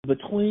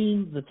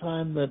Between the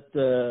time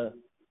that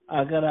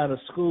I got out of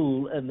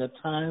school and the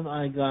time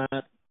I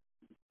got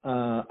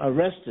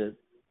arrested,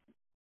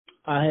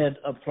 I had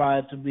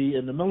applied to be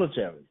in the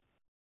military,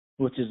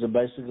 which is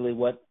basically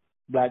what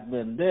black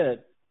men did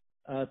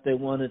if they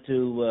wanted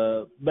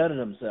to better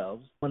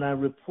themselves. When I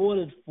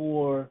reported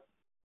for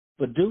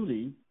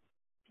duty,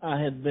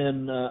 I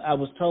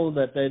was told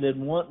that they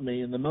didn't want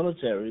me in the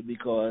military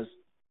because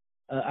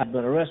I'd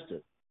been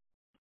arrested.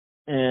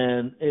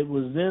 And it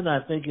was then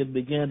I think it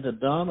began to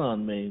dawn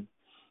on me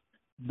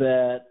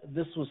that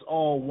this was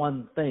all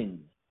one thing.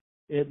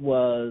 It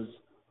was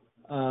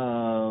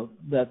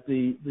that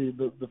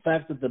the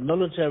fact that the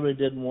military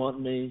didn't want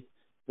me,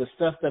 the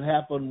stuff that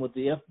happened with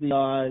the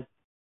FBI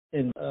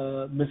in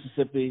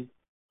Mississippi.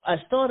 I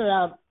started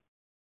out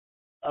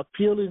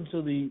appealing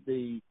to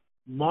the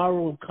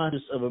moral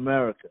conscience of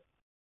America,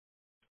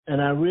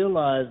 and I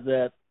realized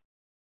that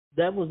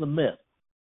was a myth.